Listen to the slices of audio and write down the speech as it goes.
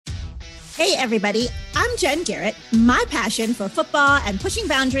Hey everybody, I'm Jen Garrett. My passion for football and pushing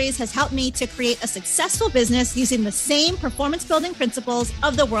boundaries has helped me to create a successful business using the same performance building principles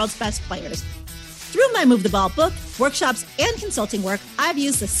of the world's best players. Through my Move the Ball book, workshops, and consulting work, I've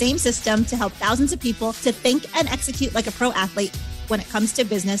used the same system to help thousands of people to think and execute like a pro athlete when it comes to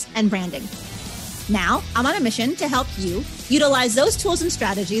business and branding. Now, I'm on a mission to help you utilize those tools and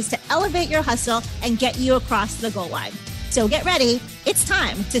strategies to elevate your hustle and get you across the goal line. So get ready. It's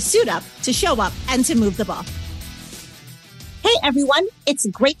time to suit up, to show up, and to move the ball. Hey, everyone. It's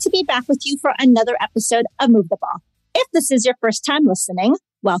great to be back with you for another episode of Move the Ball. If this is your first time listening,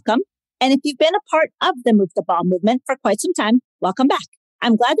 welcome. And if you've been a part of the Move the Ball movement for quite some time, welcome back.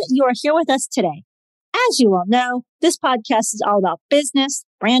 I'm glad that you are here with us today. As you all know, this podcast is all about business,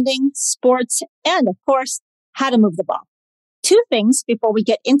 branding, sports, and of course, how to move the ball. Two things before we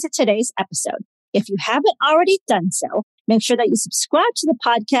get into today's episode. If you haven't already done so, make sure that you subscribe to the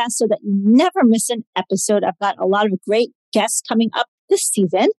podcast so that you never miss an episode. I've got a lot of great guests coming up this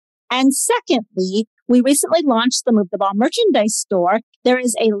season. And secondly, we recently launched the Move the Ball merchandise store. There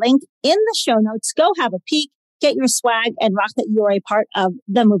is a link in the show notes. Go have a peek, get your swag, and rock that you are a part of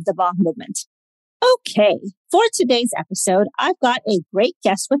the Move the Ball movement. Okay, for today's episode, I've got a great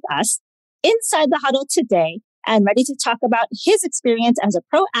guest with us inside the huddle today and ready to talk about his experience as a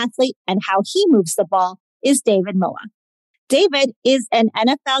pro athlete and how he moves the ball is David Moa. David is an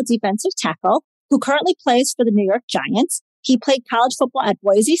NFL defensive tackle who currently plays for the New York Giants. He played college football at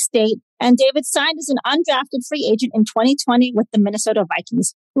Boise State, and David signed as an undrafted free agent in 2020 with the Minnesota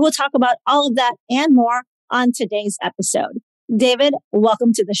Vikings. We will talk about all of that and more on today's episode. David,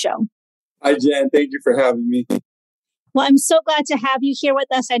 welcome to the show. Hi, Jen. Thank you for having me. Well, I'm so glad to have you here with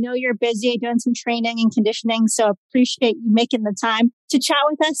us. I know you're busy doing some training and conditioning, so appreciate you making the time to chat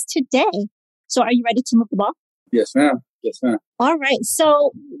with us today. So are you ready to move the ball? Yes, ma'am. Yes, ma'am. All right.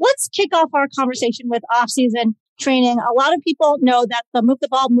 So let's kick off our conversation with off-season training. A lot of people know that the Move the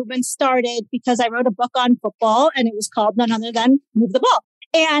Ball movement started because I wrote a book on football, and it was called none other than Move the Ball.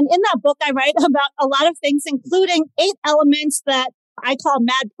 And in that book, I write about a lot of things, including 8 elements that I call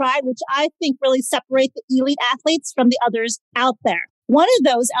mad pride, which I think really separate the elite athletes from the others out there. One of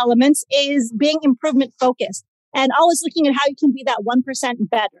those elements is being improvement focused and always looking at how you can be that 1%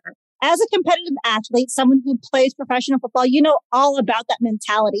 better. As a competitive athlete, someone who plays professional football, you know all about that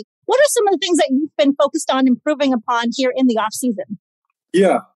mentality. What are some of the things that you've been focused on improving upon here in the off season?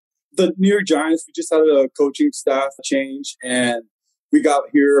 Yeah, the New York Giants, we just had a coaching staff change, and we got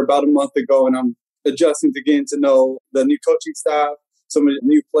here about a month ago, and I'm adjusting to getting to know the new coaching staff, some of the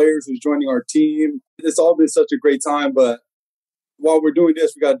new players who's joining our team. It's all been such a great time, but while we're doing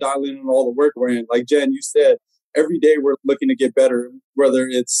this, we got to dial in on all the work we're in. Like Jen, you said, every day we're looking to get better, whether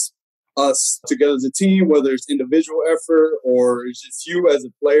it's us together as a team, whether it's individual effort or it's just you as a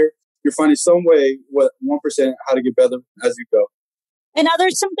player. You're finding some way, 1%, how to get better as you go. And are there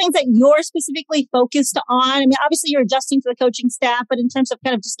some things that you're specifically focused on? I mean, obviously you're adjusting to the coaching staff, but in terms of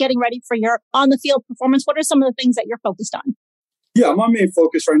kind of just getting ready for your on-the-field performance, what are some of the things that you're focused on? Yeah, my main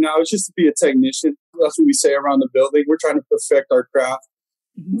focus right now is just to be a technician. That's what we say around the building. We're trying to perfect our craft.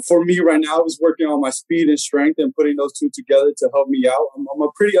 Mm-hmm. For me right now, I was working on my speed and strength and putting those two together to help me out. I'm a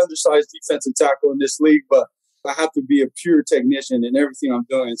pretty undersized defensive tackle in this league, but I have to be a pure technician in everything I'm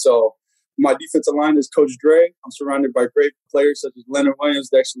doing. So my defensive line is Coach Dre. I'm surrounded by great players such as Leonard Williams,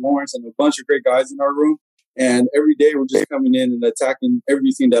 Dexter Lawrence, and a bunch of great guys in our room. And every day we're just coming in and attacking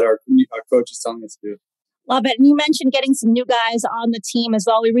everything that our coach is telling us to do. Love it. And you mentioned getting some new guys on the team as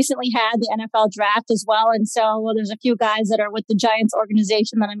well. We recently had the NFL draft as well. And so there's a few guys that are with the Giants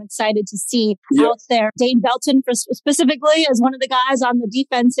organization that I'm excited to see out there. Dane Belton specifically is one of the guys on the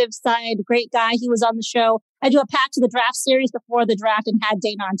defensive side. Great guy. He was on the show. I do a Path to the Draft series before the draft and had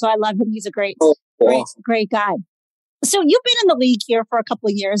Dane on. So I love him. He's a great guy. So you've been in the league here for a couple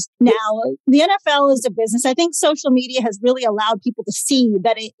of years now. The NFL is a business. I think social media has really allowed people to see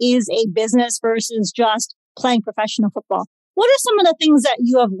that it is a business versus just playing professional football. What are some of the things that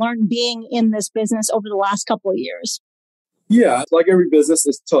you have learned being in this business over the last couple of years? Yeah, like every business,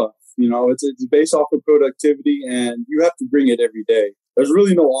 it's tough. You know, it's based off of productivity, and you have to bring it every day. There's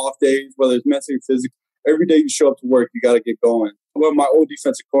really no off days, whether it's mentally or physically. Every day you show up to work, you got to get going. What my old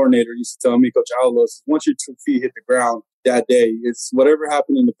defensive coordinator used to tell me, Coach Avalos, once your 2 feet hit the ground that day, it's whatever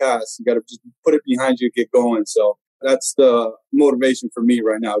happened in the past, you got to just put it behind you and get going. So that's the motivation for me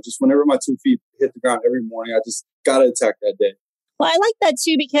right now. Just whenever my 2 feet hit the ground every morning, I just got to attack that day. Well, I like that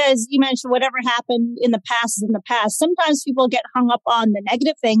too, because you mentioned whatever happened in the past is in the past. Sometimes people get hung up on the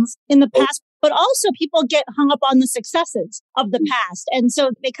negative things in the past. but also people get hung up on the successes of the past. And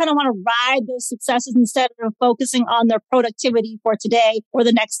so they kind of want to ride those successes instead of focusing on their productivity for today or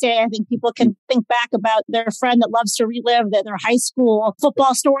the next day. I think people can think back about their friend that loves to relive their high school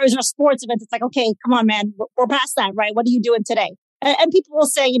football stories or sports events. It's like, okay, come on, man, we're past that, right? What are you doing today? And people will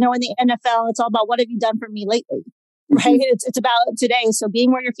say, in the NFL, it's all about what have you done for me lately? Right? It's about today. So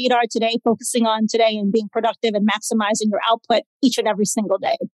being where your feet are today, focusing on today and being productive and maximizing your output each and every single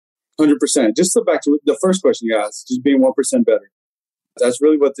day. 100%. Just to back to the first question you asked, just being 1% better. That's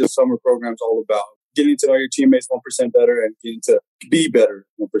really what this summer program is all about. Getting to know your teammates 1% better and getting to be better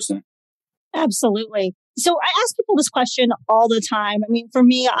 1%. Absolutely. So I ask people this question all the time. I mean, for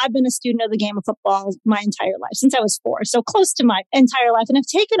me, I've been a student of the game of football my entire life, since I was 4, so close to my entire life. And I've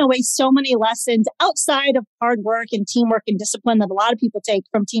taken away so many lessons outside of hard work and teamwork and discipline that a lot of people take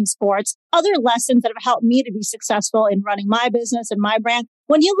from team sports, other lessons that have helped me to be successful in running my business and my brand.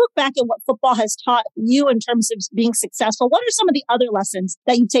 When you look back at what football has taught you in terms of being successful, what are some of the other lessons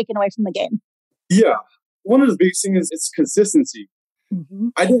that you've taken away from the game? Yeah. One of the biggest things is consistency. Mm-hmm.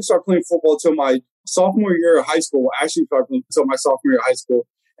 I didn't start playing football until my sophomore year of high school. I actually started playing until my sophomore year of high school.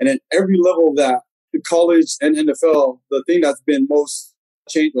 And at every level of that, the college and NFL, the thing that's been most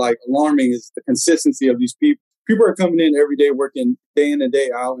alarming is the consistency of these people. People are coming in every day, working day in and day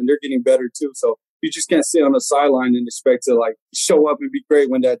out, and they're getting better too. So you just can't sit on the sideline and expect to show up and be great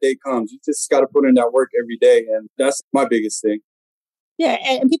when that day comes. You just got to put in that work every day. And that's my biggest thing. Yeah,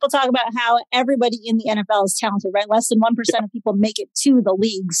 and people talk about how everybody in the NFL is talented, right? Less than 1% of people make it to the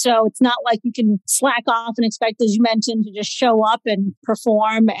league. So it's not like you can slack off and expect, as you mentioned, to just show up and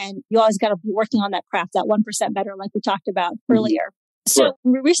perform. And you always got to be working on that craft, that 1% better, like we talked about earlier. So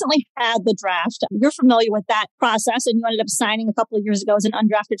we recently had the draft. You're familiar with that process, and you ended up signing a couple of years ago as an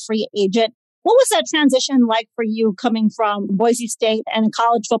undrafted free agent. What was that transition like for you coming from Boise State and a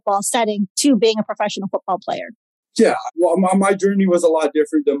college football setting to being a professional football player? Yeah, well, my journey was a lot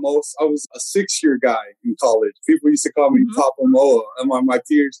different than most. I was a 6-year guy in college. People used to call me Papa Moa, and my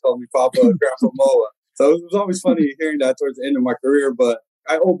peers called me Papa Grandpa Moa. So it was always funny hearing that towards the end of my career, but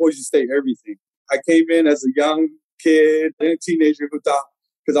I owe Boise State everything. I came in as a young kid and a teenager who thought,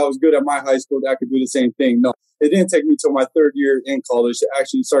 because I was good at my high school, that I could do the same thing. No, it didn't take me till my 3rd year in college to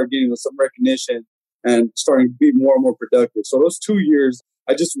actually start getting some recognition and starting to be more and more productive. So those 2 years,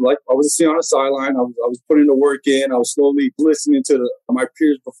 I was sitting on the sideline. I was putting the work in. I was slowly listening to my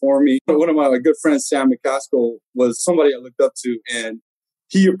peers before me. One of my good friends, Sam McCaskill, was somebody I looked up to, and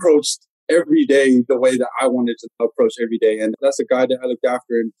he approached every day the way that I wanted to approach every day. And that's a guy that I looked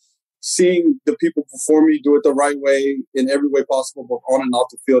after. And seeing the people before me do it the right way in every way possible, both on and off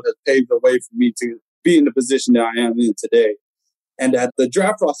the field, has paved the way for me to be in the position that I am in today. And at the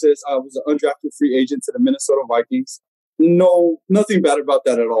draft process, I was an undrafted free agent to the Minnesota Vikings. No, nothing bad about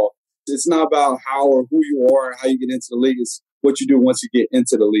that at all. It's not about how or who you are, how you get into the league. It's what you do once you get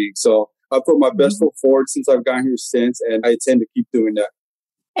into the league. So I put my best foot forward since I've gotten here since, and I intend to keep doing that.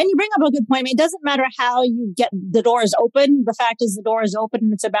 And you bring up a good point. I mean, it doesn't matter how you get the doors open. The fact is the door is open,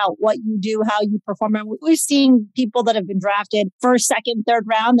 and it's about what you do, how you perform. And we've seen people that have been drafted first, second, third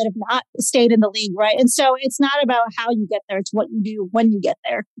round that have not stayed in the league, right? And so it's not about how you get there. It's what you do when you get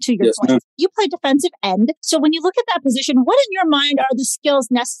there, to your point. Ma'am. You play defensive end. So when you look at that position, what in your mind are the skills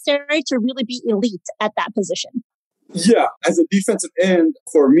necessary to really be elite at that position? Yeah, as a defensive end,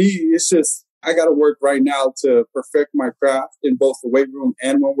 for me, it's just, I got to work right now to perfect my craft in both the weight room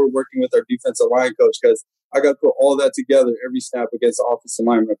and when we're working with our defensive line coach, because I got to put all that together every snap against the offensive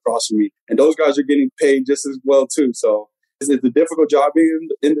lineman across from me. And those guys are getting paid just as well, too. So it's a difficult job being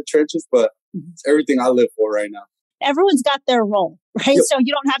in the trenches, but it's everything I live for right now. Everyone's got their role, right? Yep. So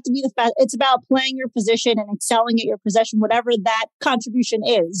you don't have to be the best. It's about playing your position and excelling at your position, whatever that contribution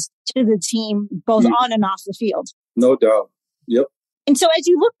is to the team, both on and off the field. No doubt. Yep. And so as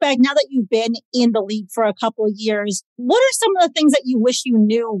you look back, now that you've been in the league for a couple of years, what are some of the things that you wish you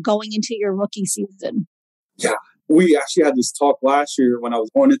knew going into your rookie season? Yeah, we actually had this talk last year when I was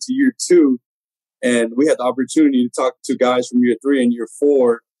going into year 2, and we had the opportunity to talk to guys from year 3 and year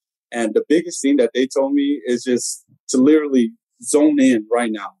 4. And the biggest thing that they told me is just to literally zone in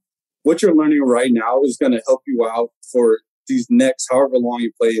right now. What you're learning right now is going to help you out for these next however long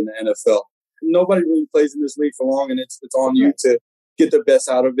you play in the NFL. Nobody really plays in this league for long, and it's on you to get the best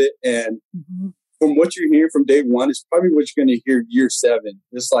out of it. And from what you're hearing from day one, it's probably what you're going to hear year 7.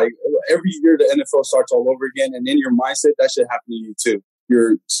 It's like every year the NFL starts all over again. And in your mindset, that should happen to you too.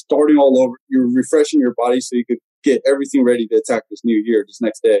 You're starting all over. You're refreshing your body so you could get everything ready to attack this new year, this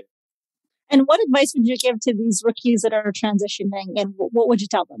next day. And what advice would you give to these rookies that are transitioning, and what would you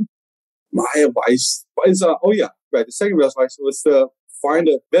tell them? My advice is, the second best advice was to find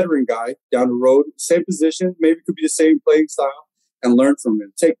a veteran guy down the road, same position, maybe it could be the same playing style, and learn from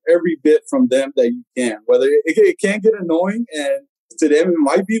him. Take every bit from them that you can. Whether it can get annoying, and to them it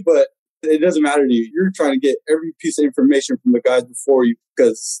might be, but it doesn't matter to you. You're trying to get every piece of information from the guys before you,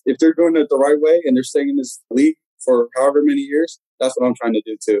 because if they're doing it the right way and they're staying in this league for however many years, that's what I'm trying to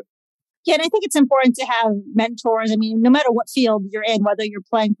do too. Yeah, and I think it's important to have mentors. I mean, no matter what field you're in, whether you're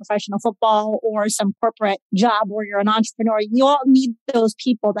playing professional football or some corporate job or you're an entrepreneur, you all need those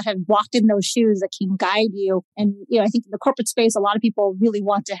people that have walked in those shoes that can guide you. And, I think in the corporate space, a lot of people really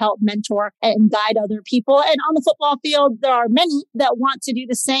want to help mentor and guide other people. And on the football field, there are many that want to do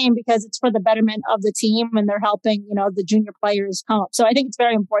the same because it's for the betterment of the team and they're helping, the junior players come up. So I think it's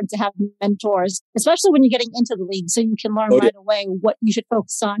very important to have mentors, especially when you're getting into the league, so you can learn right away what you should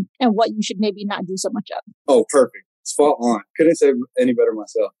focus on and what you should maybe not do so much of. Oh, perfect. Spot on. Couldn't say any better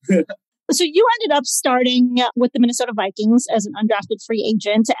myself. So you ended up starting with the Minnesota Vikings as an undrafted free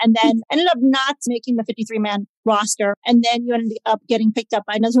agent and then ended up not making the 53-man roster. And then you ended up getting picked up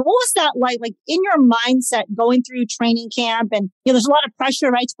by another. What was that like in your mindset going through training camp? And there's a lot of pressure,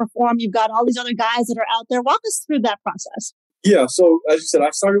 right, to perform. You've got all these other guys that are out there. Walk us through that process. Yeah, so as you said,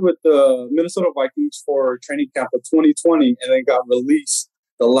 I started with the Minnesota Vikings for training camp of 2020 and then got released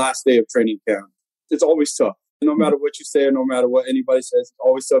the last day of training camp. It's always tough. No matter what you say or no matter what anybody says, it's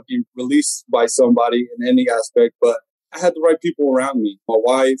always tough being released by somebody in any aspect. But I had the right people around me. My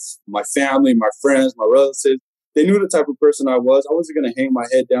wife, my family, my friends, my relatives. They knew the type of person I was. I wasn't going to hang my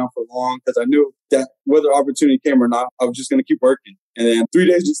head down for long because I knew that whether opportunity came or not, I was just going to keep working. And then 3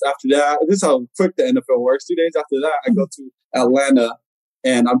 days just after that, this is how quick the NFL works. 3 days after that, I go to Atlanta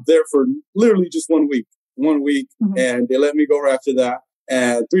and I'm there for literally just 1 week. 1 week. And they let me go right after that.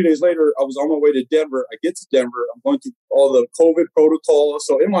 And 3 days later, I was on my way to Denver. I get to Denver. I'm going through all the COVID protocols.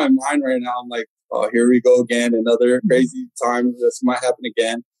 So in my mind right now, I'm like, oh, here we go again. Another crazy time. This might happen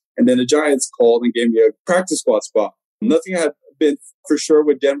again. And then the Giants called and gave me a practice squad spot. Nothing had been for sure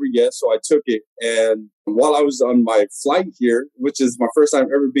with Denver yet, so I took it. And while I was on my flight here, which is my first time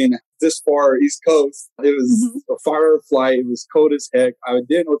ever being this far East Coast, it was a fire flight. It was cold as heck. I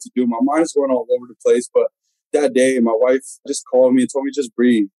didn't know what to do. My mind was going all over the place, but that day, my wife just called me and told me, just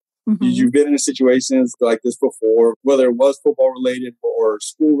breathe. You've been in situations like this before, whether it was football related or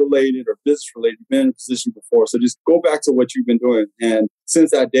school related or business related. You've been in a position before. So just go back to what you've been doing. And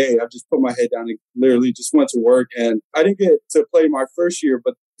since that day, I've just put my head down and literally just went to work. And I didn't get to play my first year,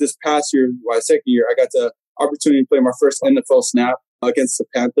 but this past year, my second year, I got the opportunity to play my first NFL snap against the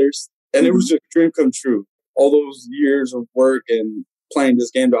Panthers. And it was just a dream come true. All those years of work and playing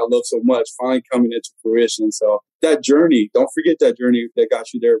this game that I love so much, finally coming into fruition. So that journey, don't forget that journey that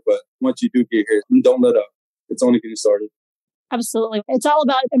got you there. But once you do get here, don't let up. It's only getting started. Absolutely. It's all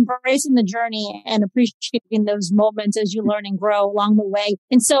about embracing the journey and appreciating those moments as you learn and grow along the way.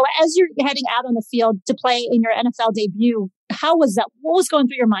 And so as you're heading out on the field to play in your NFL debut, how was that? What was going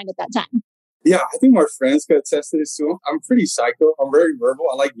through your mind at that time? Yeah, I think my friends could attest to this too. I'm pretty psycho. I'm very verbal.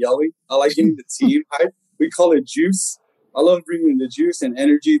 I like yelling. I like getting the team hype. We call it juice. I love bringing the juice and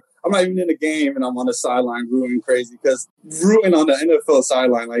energy. I'm not even in the game and I'm on the sideline rooting crazy because rooting on the NFL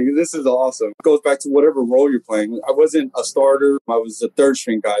sideline, like this is awesome. It goes back to whatever role you're playing. I wasn't a starter. I was a third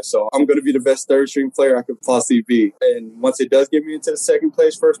string guy. So I'm going to be the best third string player I could possibly be. And once it does get me into the second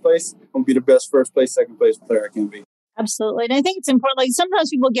place, first place, I'm going to be the best first place, second place player I can be. Absolutely. And I think it's important. Like sometimes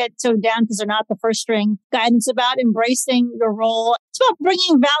people get so down because they're not the first string guy. And it's about embracing your role. It's about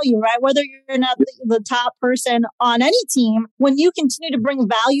bringing value, right? Whether you're not the top person on any team, when you continue to bring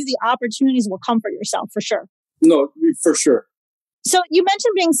value, the opportunities will come for yourself for sure. No, for sure. So you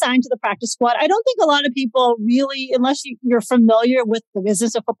mentioned being signed to the practice squad. I don't think a lot of people really, unless you're familiar with the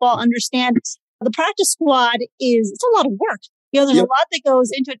business of football, understand the practice squad it's a lot of work. There's a lot that goes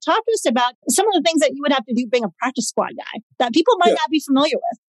into it. Talk to us about some of the things that you would have to do being a practice squad guy that people might not be familiar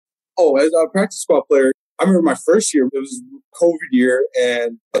with. Oh, as a practice squad player, I remember my first year, it was COVID year,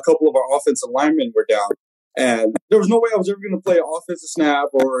 and a couple of our offensive linemen were down. And there was no way I was ever going to play an offensive snap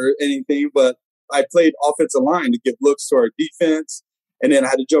or anything, but I played offensive line to give looks to our defense. And then I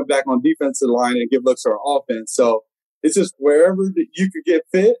had to jump back on defensive line and give looks to our offense. So it's just wherever you could get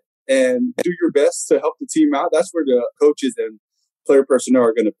fit and do your best to help the team out. That's where the coaches and player personnel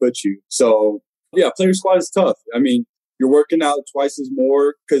are going to put you. So, yeah, player squad is tough. I mean, you're working out twice as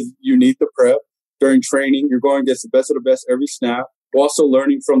more because you need the prep. During training, you're going against the best of the best every snap. You're also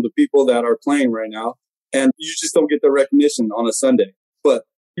learning from the people that are playing right now. And you just don't get the recognition on a Sunday. But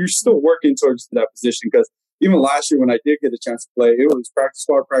you're still working towards that position because even last year when I did get a chance to play, it was practice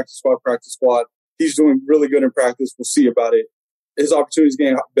squad, practice squad, practice squad. He's doing really good in practice. We'll see about it. His opportunity is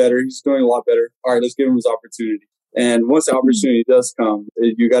getting better. He's doing a lot better. All right, let's give him his opportunity. And once the opportunity does come,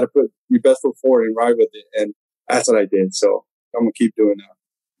 you got to put your best foot forward and ride with it. And that's what I did. So I'm going to keep doing that.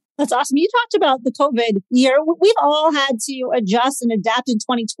 That's awesome. You talked about the COVID year. We've all had to adjust and adapt in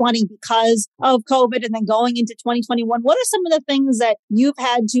 2020 because of COVID and then going into 2021. What are some of the things that you've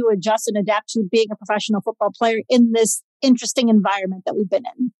had to adjust and adapt to being a professional football player in this interesting environment that we've been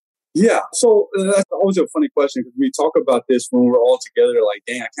in? Yeah. So that's always a funny question because we talk about this when we're all together, like,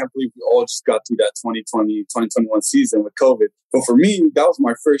 dang, I can't believe we all just got through that 2020, 2021 season with COVID. But for me, that was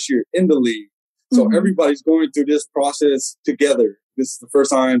my first year in the league. So everybody's going through this process together. This is the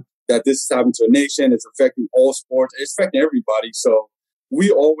first time that this is happening to a nation. It's affecting all sports. It's affecting everybody. So we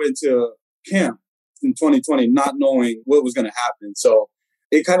all went to camp in 2020 not knowing what was going to happen. So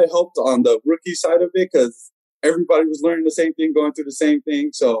it kind of helped on the rookie side of it because everybody was learning the same thing, going through the same thing.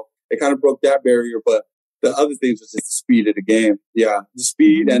 So it kind of broke that barrier. But the other things was just the speed of the game. Yeah, the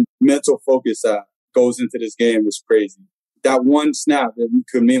speed and mental focus that goes into this game is crazy. That one snap, it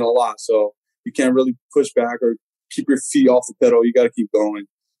could mean a lot. So you can't really push back or keep your feet off the pedal. You got to keep going.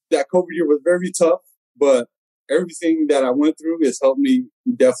 That COVID year was very tough, but everything that I went through has helped me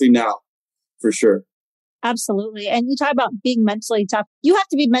definitely now, for sure. Absolutely. And you talk about being mentally tough. You have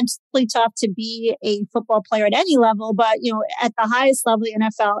to be mentally tough to be a football player at any level, but, at the highest level, the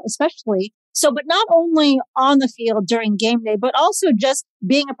NFL especially. So, but not only on the field during game day, but also just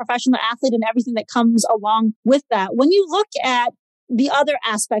being a professional athlete and everything that comes along with that. When you look at the other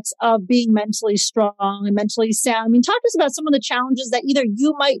aspects of being mentally strong and mentally sound, talk to us about some of the challenges that either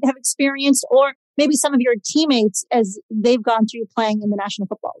you might have experienced or maybe some of your teammates as they've gone through playing in the National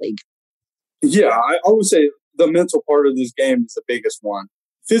Football League. Yeah, I would say the mental part of this game is the biggest one.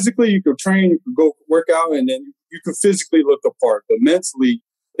 Physically, you could train, you could go work out, and then you could physically look the part. But mentally,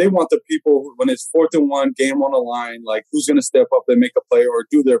 they want the people, when it's 4th and 1, game on the line, like who's going to step up and make a play or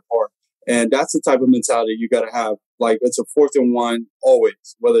do their part. And that's the type of mentality you got to have. Like it's a 4th and 1 always,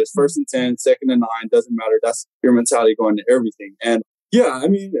 whether it's 1st and 10, 2nd and 9, doesn't matter. That's your mentality going to everything. And yeah,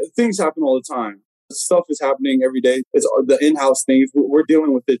 things happen all the time. Stuff is happening every day. It's the in-house things. We're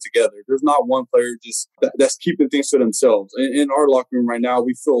dealing with it together. There's not one player just that's keeping things to themselves. In our locker room right now,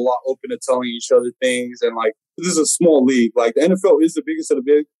 we feel a lot open to telling each other things. And like, this is a small league. Like the NFL is the biggest of the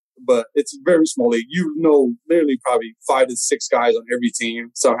big, but it's a very small league. Literally probably 5 to 6 guys on every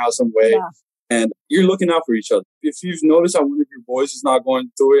team somehow, some way. Yeah. And you're looking out for each other. If you've noticed how one of your boys is not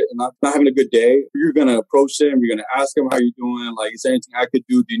going through it and not having a good day, you're going to approach them. You're going to ask them, how you doing? Like, is there anything I could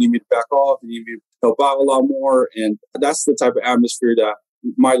do? Do you need me to back off? Do you need me to help out a lot more? And that's the type of atmosphere that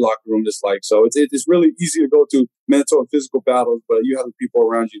my locker room is like. So it's really easy to go to mental and physical battles, but you have the people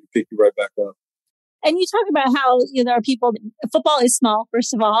around you to pick you right back up. And you talk about how there are people, football is small,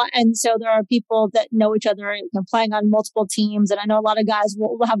 first of all. And so there are people that know each other, playing on multiple teams. And I know a lot of guys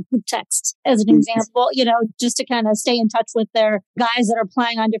will have group texts as an example, just to kind of stay in touch with their guys that are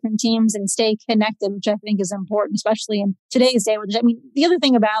playing on different teams and stay connected, which I think is important, especially in today's day. The other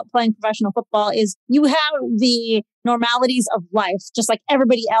thing about playing professional football is you have the normalities of life, just like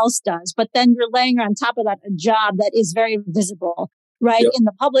everybody else does. But then you're laying on top of that a job that is very visible. Right? Yep. In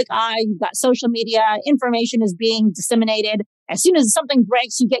the public eye, you've got social media, information is being disseminated. As soon as something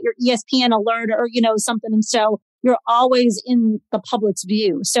breaks, you get your ESPN alert or, something. And so you're always in the public's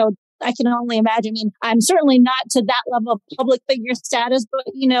view. So I can only imagine, I'm certainly not to that level of public figure status, but,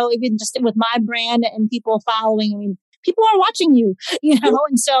 even just with my brand and people following, people are watching you,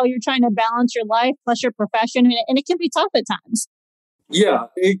 and so you're trying to balance your life plus your profession. And it can be tough at times. Yeah,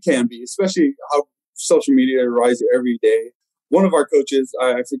 it can be, especially how social media rises every day. One of our coaches,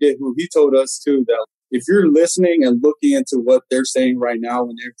 I forget who, he told us too that if you're listening and looking into what they're saying right now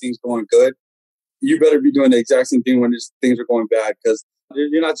when everything's going good, you better be doing the exact same thing when things are going bad, because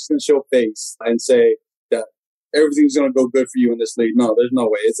you're not just going to show face and say that everything's going to go good for you in this league. No, there's no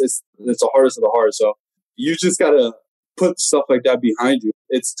way. It's the hardest of the hard. So you just got to put stuff like that behind you.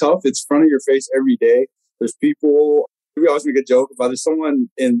 It's tough. It's front of your face every day. There's people, we always make a joke about there's someone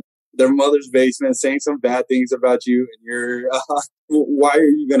in their mother's basement saying some bad things about you, and you're why are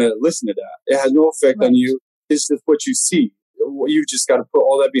you going to listen to that? It has no effect on you. It's just what you see. You just got to put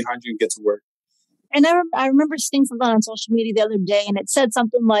all that behind you and get to work. And I remember seeing something on social media the other day, and it said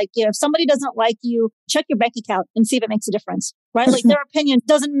something like, if somebody doesn't like you, check your bank account and see if it makes a difference, right? Like their opinion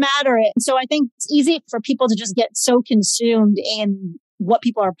doesn't matter. And so I think it's easy for people to just get so consumed in what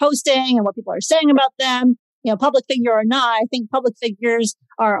people are posting and what people are saying about them. Public figure or not, I think public figures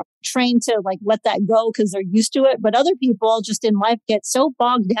are trained to let that go because they're used to it. But other people just in life get so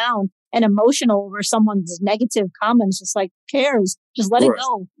bogged down and emotional over someone's negative comments. Just who cares? Just let it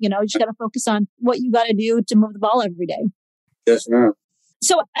go. You just got to focus on what you got to do to move the ball every day. Yes, ma'am.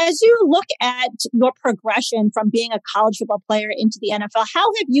 So as you look at your progression from being a college football player into the NFL,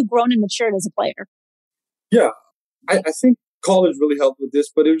 how have you grown and matured as a player? Yeah, I think college really helped with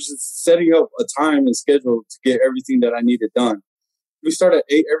this, but it was just setting up a time and schedule to get everything that I needed done. We start at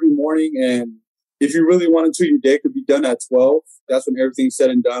 8 every morning, and if you really wanted to, your day could be done at 12. That's when everything's said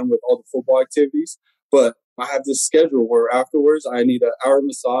and done with all the football activities. But I have this schedule where afterwards I need an hour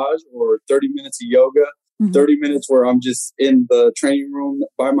massage or 30 minutes of yoga, 30 minutes where I'm just in the training room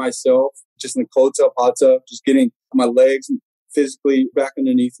by myself, just in the cold tub, hot tub, just getting my legs physically back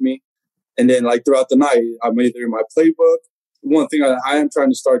underneath me. And then like throughout the night, I'm either in my playbook. One thing I am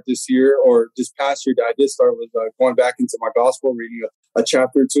trying to start this year or this past year that I did start was going back into my gospel, reading a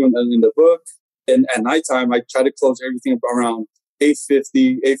chapter or two in the book. And at nighttime, I try to close everything around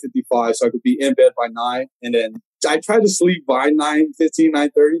 8:50, 8:55, so I could be in bed by 9. And then I try to sleep by 9:15,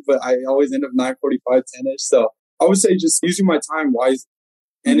 9:30, but I always end up 9:45, 10-ish. So I would say just using my time wisely.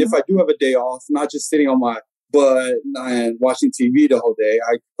 And if I do have a day off, not just sitting on my butt and watching TV the whole day,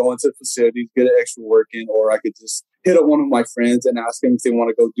 I go into facilities, get an extra work in, or I could just hit up one of my friends and ask them if they want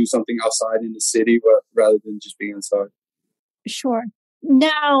to go do something outside in the city, but rather than just being inside. Sure.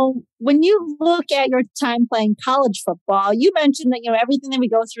 Now, when you look at your time playing college football, you mentioned that, everything that we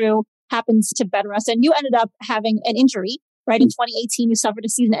go through happens to better us. And you ended up having an injury, right? In 2018, you suffered a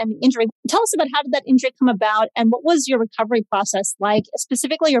season-ending injury. Tell us about how did that injury come about and what was your recovery process like,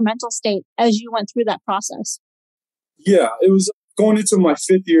 specifically your mental state as you went through that process? Yeah, it was going into my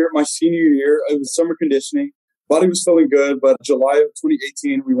 5th year, my senior year. It was summer conditioning. Body was feeling good, but July of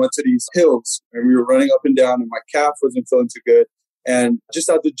 2018, we went to these hills and we were running up and down and my calf wasn't feeling too good. And just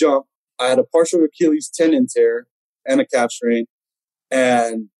at the jump, I had a partial Achilles tendon tear and a calf strain.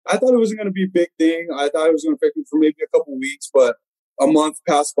 And I thought it wasn't going to be a big thing. I thought it was going to affect me for maybe a couple of weeks, but a month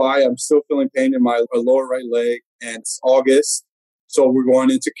passed by. I'm still feeling pain in my lower right leg, and it's August. So we're going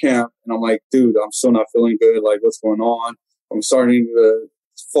into camp, and I'm like, dude, I'm still not feeling good. Like, what's going on? I'm starting to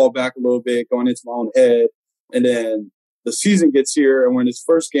fall back a little bit, going into my own head. And then the season gets here, and when it's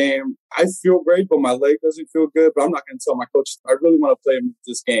first game, I feel great, but my leg doesn't feel good. But I'm not going to tell my coach, I really want to play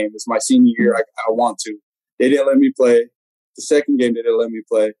this game. It's my senior year. I want to. They didn't let me play. The second game, they didn't let me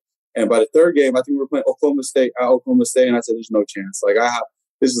play. And by the third game, I think we were playing Oklahoma State at Oklahoma State, and I said, there's no chance. Like,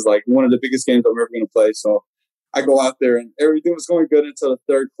 this is like one of the biggest games I'm ever going to play. So I go out there, and everything was going good until the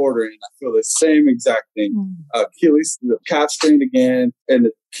third quarter, and I feel the same exact thing. Achilles, the calf strained again, and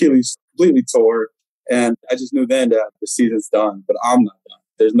the Achilles completely tore. And I just knew then that the season's done, but I'm not done.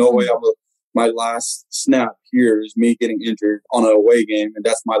 There's no way my last snap here is me getting injured on an away game, and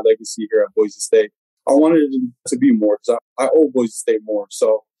that's my legacy here at Boise State. I wanted it to be more because I owe Boise State more.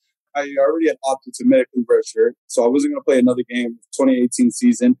 So I already had opted to medically redshirt, so I wasn't going to play another game 2018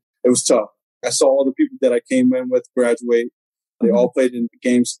 season. It was tough. I saw all the people that I came in with graduate. They all played in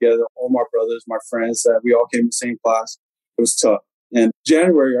games together, all my brothers, my friends, that we all came in the same class. It was tough. And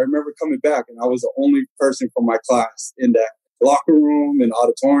January, I remember coming back, and I was the only person from my class in that locker room and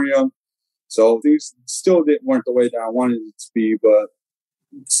auditorium. So things still weren't the way that I wanted it to be, but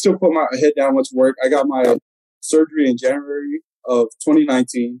still put my head down, went to work. I got my surgery in January of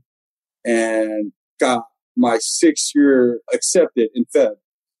 2019 and got my 6th year accepted in Feb.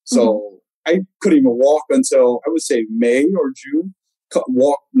 So I couldn't even walk until, I would say, May or June,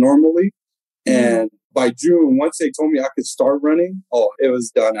 walk normally. And by June, once they told me I could start running, it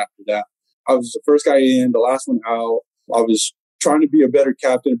was done after that. I was the first guy in, the last one out. I was trying to be a better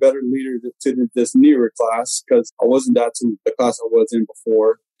captain, a better leader to this newer class because I wasn't that to the class I was in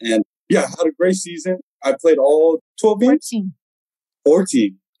before. And yeah, I had a great season. I played all 12 games?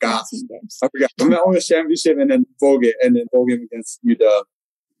 14. God, 14 games. I forgot. I won a championship and then bowl game against UW.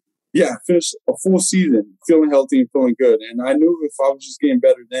 Yeah, finished a full season, feeling healthy and feeling good. And I knew if I was just getting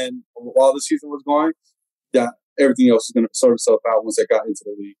better then while the season was going, that everything else was going to sort itself out once I got into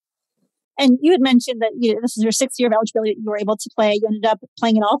the league. And you had mentioned that this is your 6th year of eligibility. You were able to play. You ended up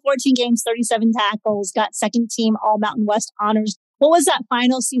playing in all 14 games, 37 tackles, got second team All Mountain West honors. What was that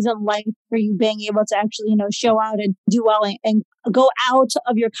final season like for you being able to actually, show out and do well and go out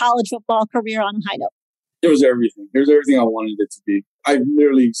of your college football career on a high note? It was everything. It was everything I wanted it to be. I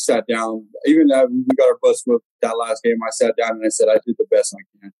literally sat down. Even when we got our bus with that last game, I sat down and I said, I did the best I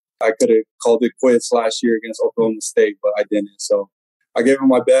can. I could have called it quits last year against Oklahoma State, but I didn't. So I gave it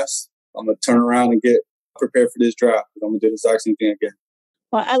my best. I'm going to turn around and get prepared for this draft. I'm going to do the exact same thing again.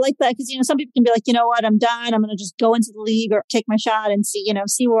 Well, I like that because, some people can be like, you know what, I'm done. I'm going to just go into the league or take my shot and see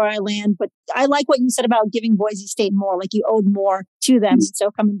where I land. But I like what you said about giving Boise State more, like you owed more to them.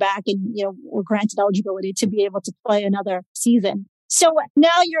 So coming back and, were granted eligibility to be able to play another season. So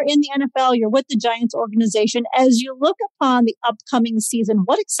now you're in the NFL, you're with the Giants organization. As you look upon the upcoming season,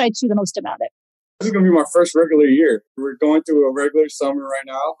 what excites you the most about it? This is going to be my first regular year. We're going through a regular summer right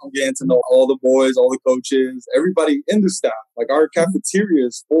now. I'm getting to know all the boys, all the coaches, everybody in the staff. Like our cafeteria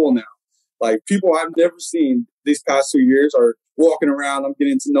is full now. Like people I've never seen these past 2 years are walking around. I'm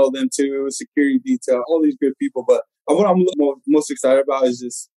getting to know them too, security detail, all these good people. But what I'm most excited about is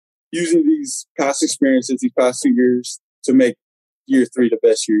just using these past experiences, these past 2 years to make year 3 the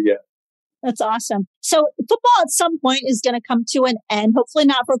best year yet. That's awesome. So football at some point is going to come to an end, hopefully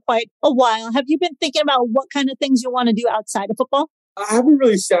not for quite a while. Have you been thinking about what kind of things you want to do outside of football? I haven't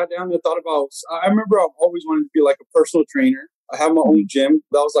really sat down and thought about, I remember I've always wanted to be like a personal trainer. I have my own gym.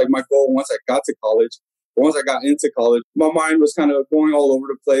 That was like my goal once I got to college. But once I got into college, my mind was kind of going all over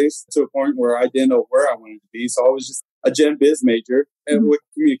the place to a point where I didn't know where I wanted to be. So I was just a gen biz major and with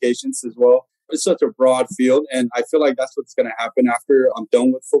communications as well. It's such a broad field. And I feel like that's what's going to happen after I'm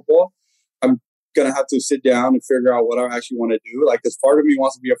done with football. I'm going to have to sit down and figure out what I actually want to do. Like, because part of me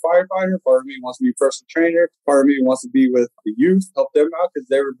wants to be a firefighter, part of me wants to be a personal trainer, part of me wants to be with the youth, help them out because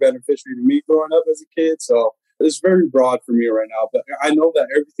they were beneficiary to me growing up as a kid. So it's very broad for me right now. But I know that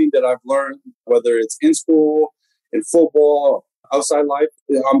everything that I've learned, whether it's in school, in football, outside life,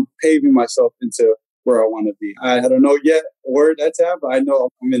 I'm paving myself into where I want to be. I don't know yet where that's at, but I know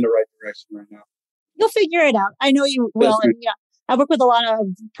I'm in the right direction right now. You'll figure it out. I know you will. And yeah, I work with a lot of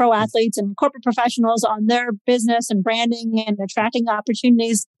pro athletes and corporate professionals on their business and branding and attracting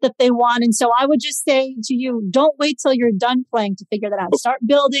opportunities that they want. And so I would just say to you, don't wait till you're done playing to figure that out. Start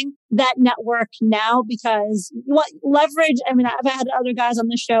building that network now because what leverage, I mean, I've had other guys on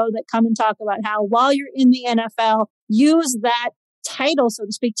the show that come and talk about how while you're in the NFL, use that title, so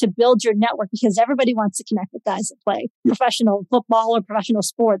to speak, to build your network because everybody wants to connect with guys that play professional football or professional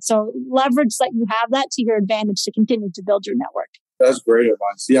sports. So leverage that you have that to your advantage to continue to build your network. That's great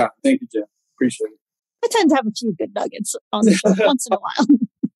advice. Yeah. Thank you, Jim. Appreciate it. I tend to have a few good nuggets on the show once in a while.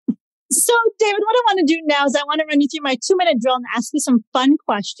 So, David, what I want to do now is I want to run you through my 2-minute drill and ask you some fun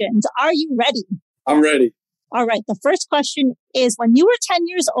questions. Are you ready? I'm ready. All right. The first question is, when you were 10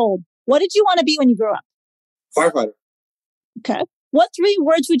 years old, what did you want to be when you grew up? Firefighter. Okay. What 3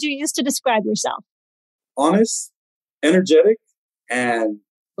 words would you use to describe yourself? Honest, energetic, and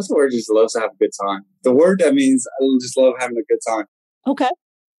what's the word? Just loves to have a good time. The word that means I just love having a good time. Okay.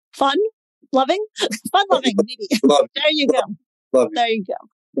 Fun? Loving? Fun loving, maybe. Love There you go. Love There you go.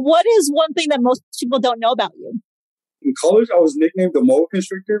 What is one thing that most people don't know about you? In college, I was nicknamed the Moa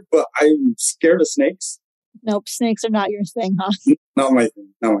Constrictor, but I'm scared of snakes. Nope, snakes are not your thing, huh? Not my thing.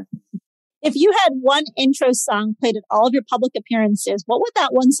 Not my thing. If you had one intro song played at all of your public appearances, what would that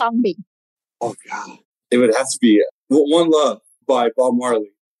one song be? Oh, God. It would have to be One Love by Bob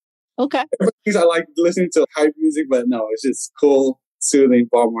Marley. Okay. I like listening to hype music, but no, it's just cool, soothing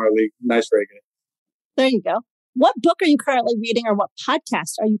Bob Marley, nice reggae. There you go. What book are you currently reading or what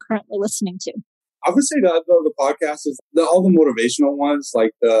podcast are you currently listening to? I would say that the podcast is all the motivational ones,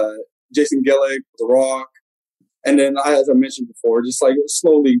 like the Jason Gillick, The Rock. And then, as I mentioned before, just like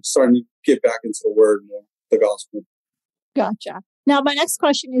slowly starting to get back into the word more, the gospel. Gotcha. Now, my next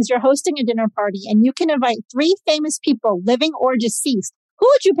question is, you're hosting a dinner party and you can invite 3 famous people, living or deceased. Who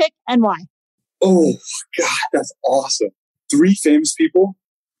would you pick and why? Oh, God, that's awesome. 3 famous people.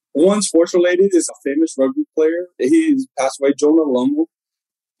 One sports related is a famous rugby player. He's passed away, Jonah Lomu.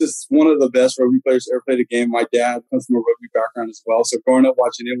 Just one of the best rugby players to ever play the game. My dad comes from a rugby background as well. So growing up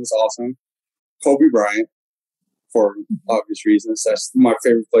watching him was awesome. Kobe Bryant, for obvious reasons. That's my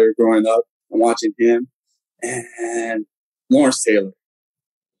favorite player growing up. I'm watching him. And Lawrence Taylor.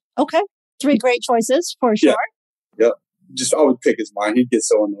 Okay. 3 great choices for sure. Yeah. Yep. Just I would pick his mind. He'd get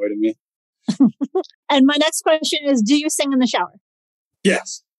so annoyed at me. And my next question is, do you sing in the shower?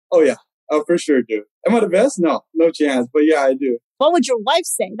 Yes. Oh, yeah. I for sure do. Am I the best? No chance. But yeah, I do. What would your wife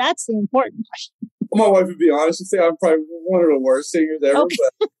say? That's the important question. Well, my wife would be honest and say I'm probably one of the worst singers ever, Okay.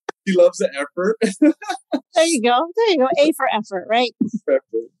 but she loves the effort. There you go. A for effort, right?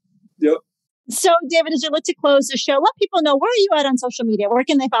 Yep. So, David, as we look to close the show, let people know, where are you at on social media? Where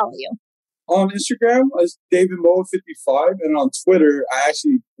can they follow you? On Instagram, it's David Moa55, and on Twitter, I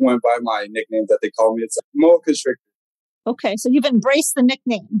actually went by my nickname that they call me. It's Moa Constrictor. Okay, so you've embraced the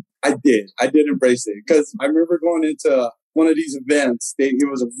nickname. I did embrace it because I remember going into one of these events. It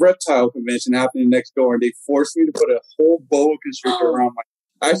was a reptile convention happening next door, and they forced me to put a whole boa constrictor around my.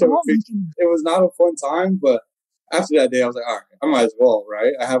 Actually, it was not a fun time, but after that day, I was like, all right, I might as well,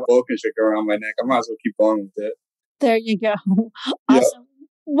 right? I have a boa constrictor around my neck. I might as well keep going with it. There you go. Awesome. Yep.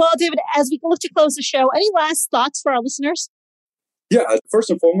 Well, David, as we look to close the show, any last thoughts for our listeners? Yeah, first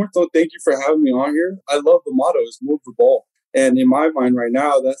and foremost, thank you for having me on here. I love the motto, is move the ball. And in my mind right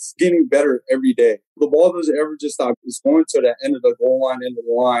now, that's getting better every day. The ball doesn't ever just stop. It's going to the end of the goal line, end of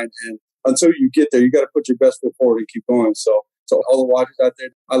the line. And until you get there, you got to put your best foot forward and keep going. So all the watchers out there,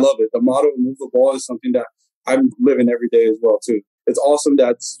 I love it. The motto, move the ball, is something that I'm living every day as well, too. It's awesome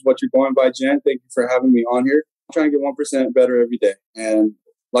that this is what you're going by, Jen. Thank you for having me on here. I'm trying to get 1% better every day. And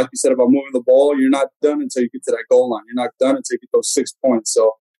like you said about moving the ball, you're not done until you get to that goal line. You're not done until you get those 6 points.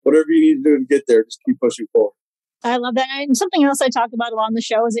 So whatever you need to do to get there, just keep pushing forward. I love that. And something else I talk about along the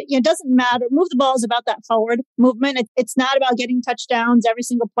show is that it doesn't matter. Move the ball is about that forward movement. It's not about getting touchdowns every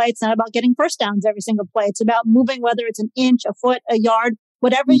single play. It's not about getting first downs every single play. It's about moving, whether it's an inch, a foot, a yard,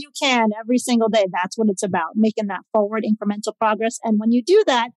 whatever you can every single day. That's what it's about, making that forward incremental progress. And when you do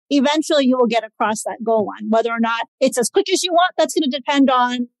that, eventually you will get across that goal line. Whether or not it's as quick as you want, that's going to depend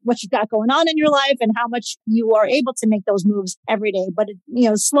on what you've got going on in your life and how much you are able to make those moves every day. But,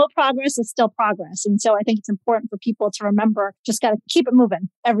 slow progress is still progress. And so I think it's important for people to remember, just got to keep it moving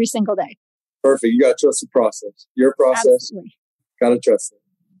every single day. Perfect. You got to trust the process. Your process. Absolutely. Got to trust it.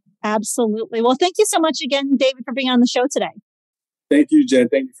 Absolutely. Well, thank you so much again, David, for being on the show today. Thank you, Jen.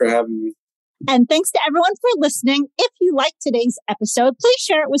 Thank you for having me. And thanks to everyone for listening. If you liked today's episode, please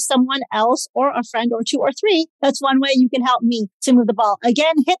share it with someone else or a friend or 2 or 3. That's one way you can help me to move the ball.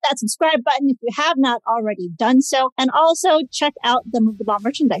 Again, hit that subscribe button if you have not already done so. And also check out the Move the Ball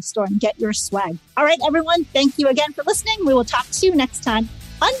merchandise store and get your swag. All right, everyone. Thank you again for listening. We will talk to you next time.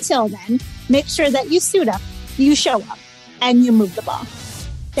 Until then, make sure that you suit up, you show up, and you move the ball.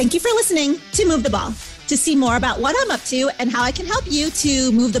 Thank you for listening to Move the Ball. To see more about what I'm up to and how I can help you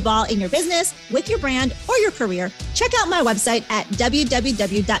to move the ball in your business, with your brand, or your career, check out my website at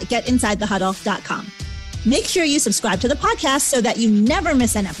www.getinsidethehuddle.com. Make sure you subscribe to the podcast so that you never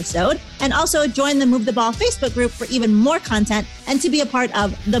miss an episode, and also join the Move the Ball Facebook group for even more content and to be a part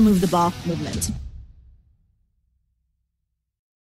of the Move the Ball movement.